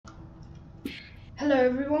Hello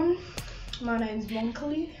everyone, my name is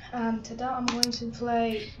Monkly and today I'm going to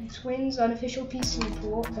play Twins Unofficial PC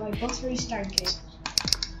Import by Buttery Stancakes.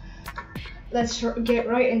 Let's get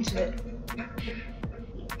right into it.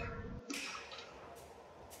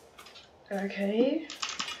 Okay,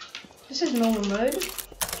 this is normal mode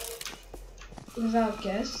without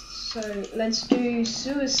guests, so let's do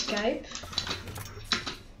escape.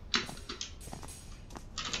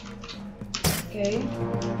 Okay,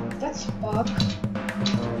 that's a bug.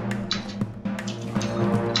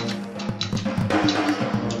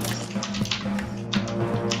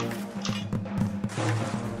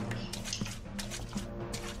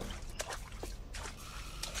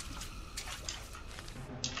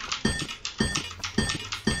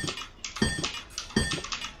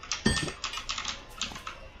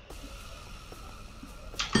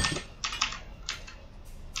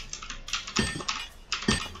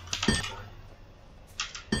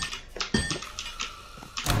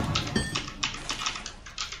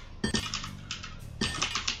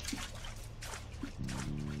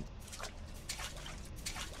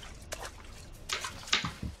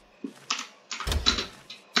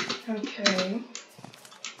 Okay.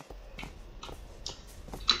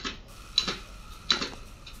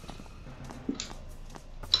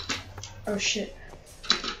 Oh shit.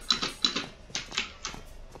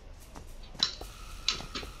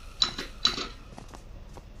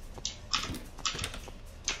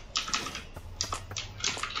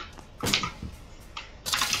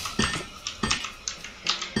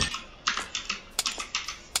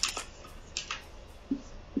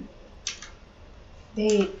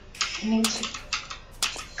 They need to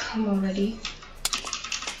come already.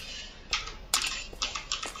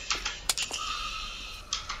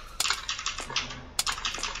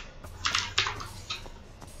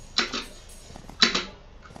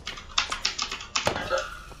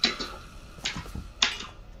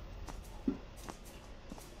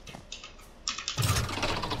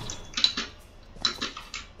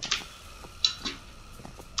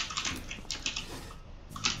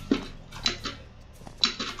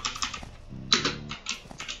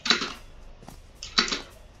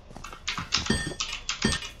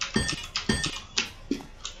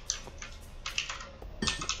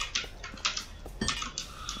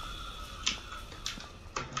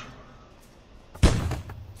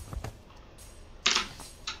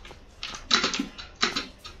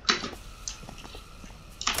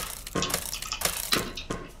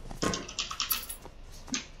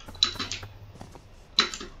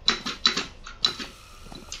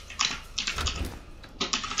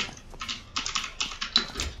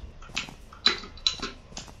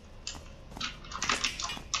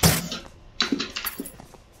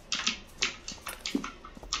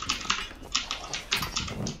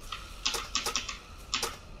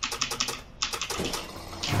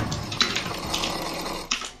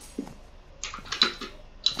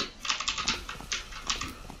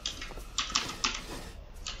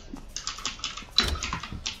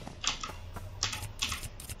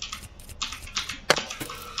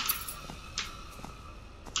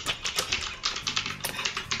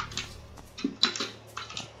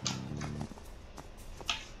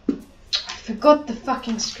 Forgot the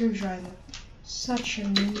fucking screwdriver. Such a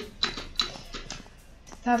noob.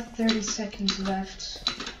 Have 30 seconds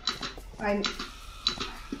left. I'm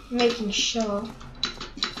making sure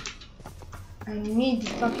I need the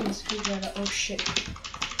fucking screwdriver. Oh shit.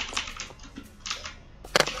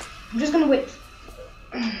 I'm just gonna wait.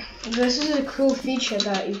 This is a cool feature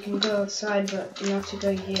that you can go outside, but you have to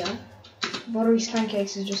go here. Buttery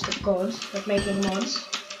Stancakes is just a god at making mods.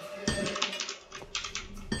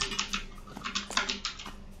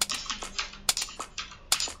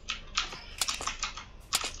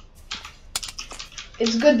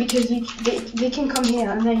 It's good because they can come here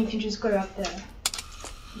and then you can just go up there.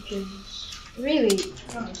 Because really,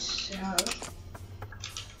 oh, so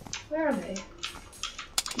where are they?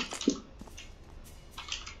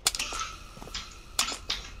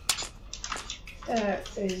 There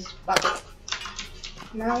is Bobby.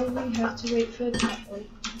 Now we have to wait for that one.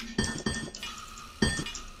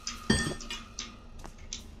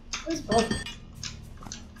 Where's Bob?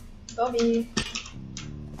 Bobby,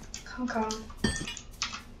 come.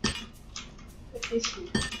 Is he?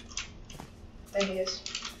 There he is.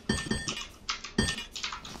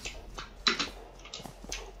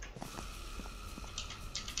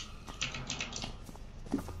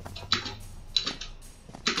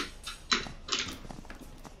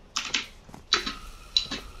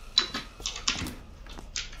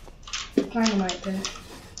 Dynamite there,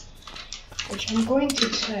 which I'm going to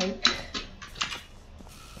take.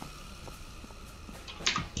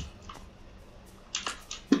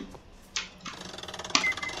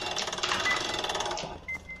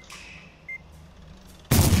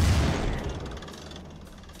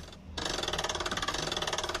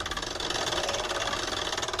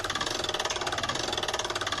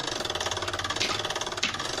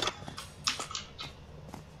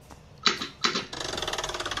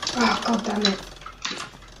 God damn it.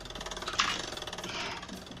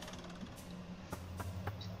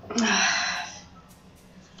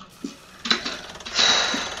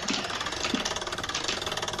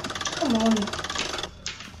 Come on.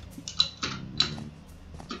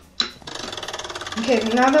 Okay,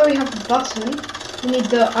 now that we have the button, we need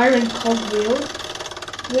the iron cogwheel,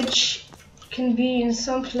 which can be in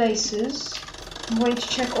some places. I'm going to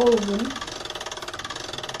check all of them.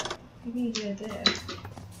 Maybe they're there.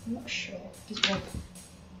 I'm not sure. This Bob.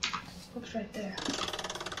 Bob's right there.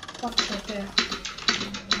 Bob's right there.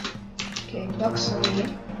 Okay, Bob's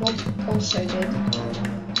already. Bob also did.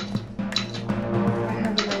 I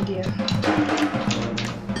have an idea.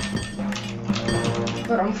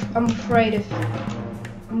 But I'm afraid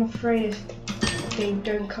if they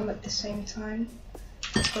don't come at the same time,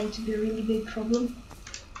 it's going to be a really big problem.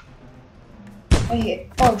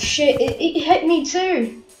 Oh shit! It hit me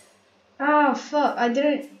too. Oh fuck! I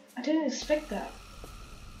didn't expect that.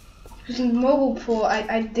 Because in the mobile port,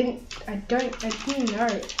 I didn't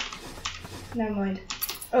know. Never mind.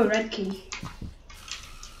 Oh, red key.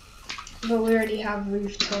 But we already have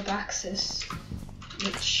rooftop access,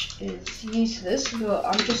 which is useless, but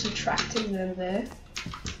I'm just attracting them there.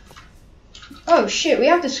 Oh shit, we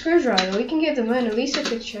have the screwdriver. We can get the Mona Lisa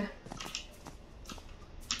picture.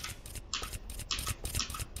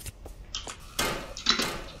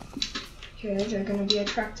 Okay, they're gonna be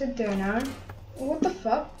attracted there now. What the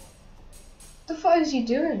fuck? What the fuck is he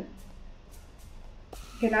doing?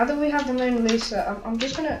 Okay, now that we have the Mona Lisa, I'm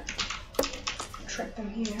just gonna attract them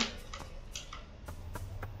here.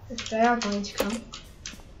 If they are going to come. What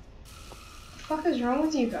the fuck is wrong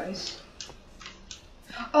with you guys?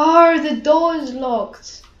 Oh, the door is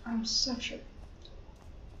locked. I'm such a...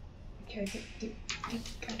 Okay,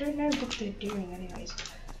 I don't know what they're doing anyways.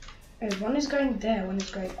 Oh, one is going there, one is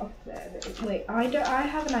going up there. Wait, I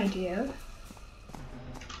have an idea.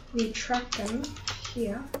 We attract them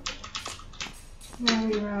here. Now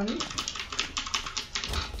we run.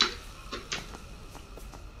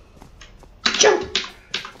 Jump!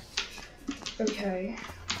 Okay.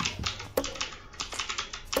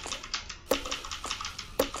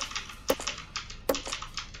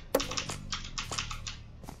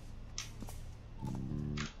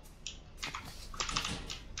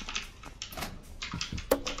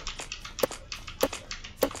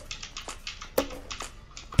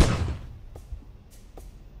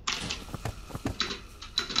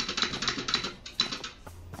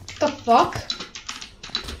 The fuck?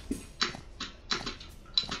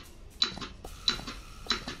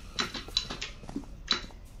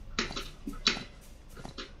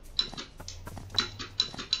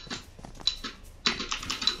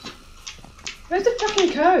 Where's the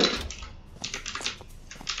fucking code?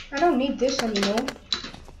 I don't need this anymore.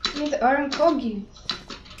 I need the iron cog, you.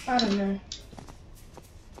 I don't know.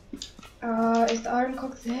 Is the iron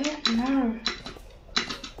cog there? No.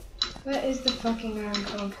 Where is the fucking iron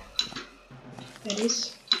cog? There it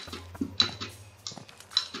is.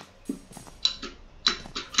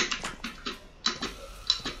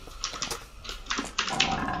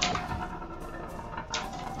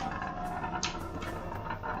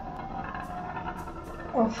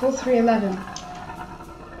 Oh, 4311. I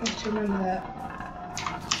have to remember that.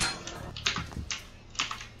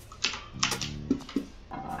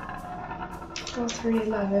 Oh,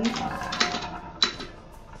 4311.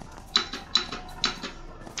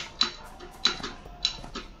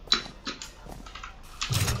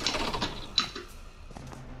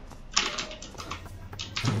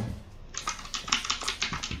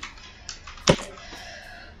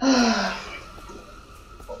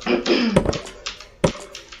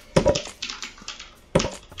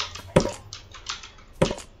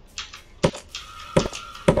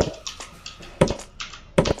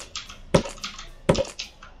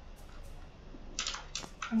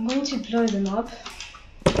 I'm going to blow them up.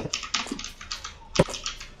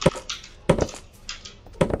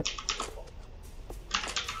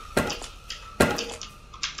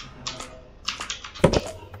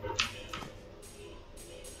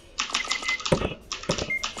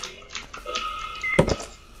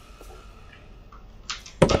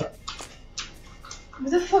 Where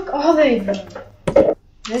the fuck are they then?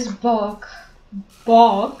 There's Bark.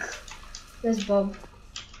 Bark? There's Bob.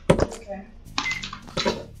 Okay.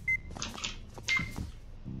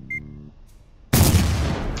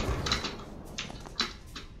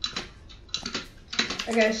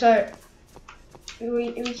 Okay, so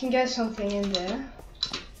we can get something in there.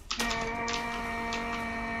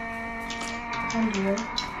 I'm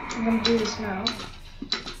gonna do this now.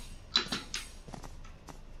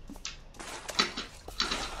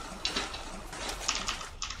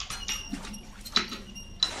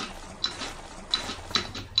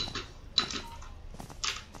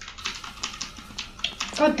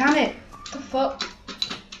 God damn it! What the fuck?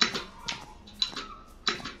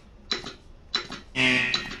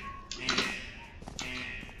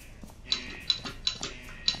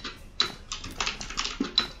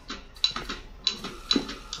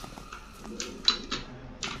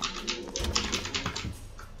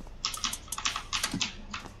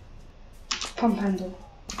 Pump handle.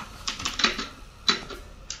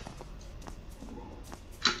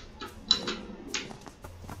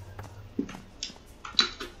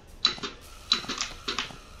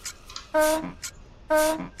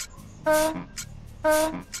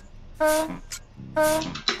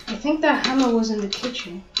 I think that hammer was in the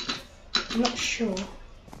kitchen. I'm not sure.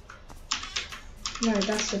 No,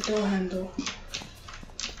 that's the door handle.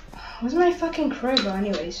 Where's my fucking crowbar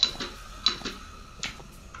anyways?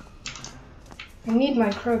 I need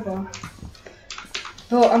my crowbar.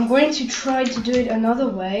 But I'm going to try to do it another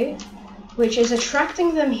way, which is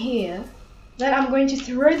attracting them here. Then I'm going to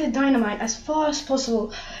throw the dynamite as far as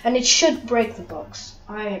possible, and it should break the box.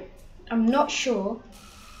 I'm not sure.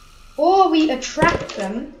 Or we attract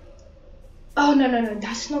them. Oh no,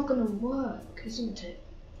 that's not gonna work, isn't it?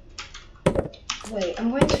 Wait, I'm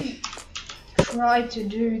going to try to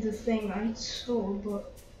do the thing I saw,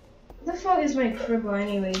 but what the fuck is my crowbar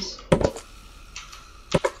anyways?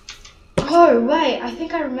 Oh wait, I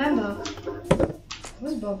think I remember.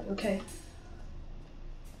 Where's Bob? Okay.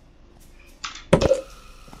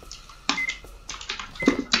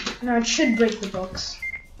 Now it should break the box.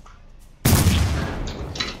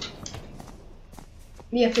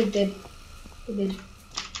 Yep, it did. It did.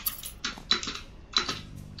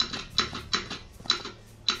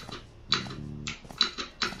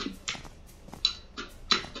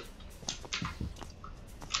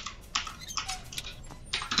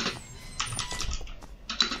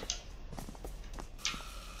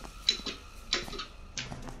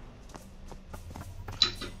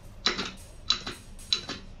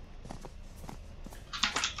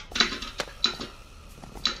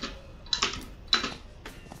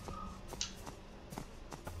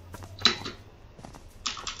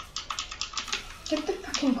 Get the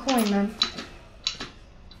fucking coin, man.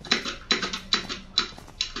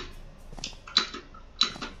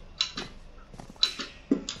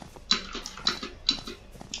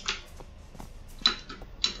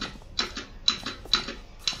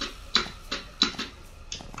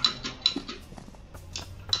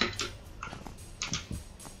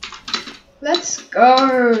 Let's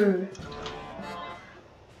go.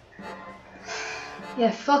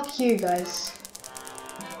 Yeah, fuck you guys.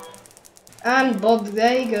 And Bob,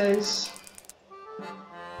 there he goes.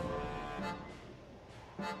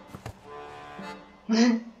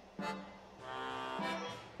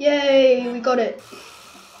 Yay, we got it.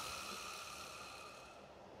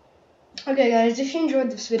 Okay guys, if you enjoyed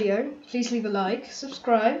this video, please leave a like,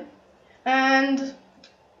 subscribe, and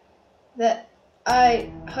that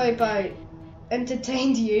I hope I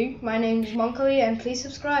entertained you. My name is Monkey, and please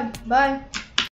subscribe. Bye.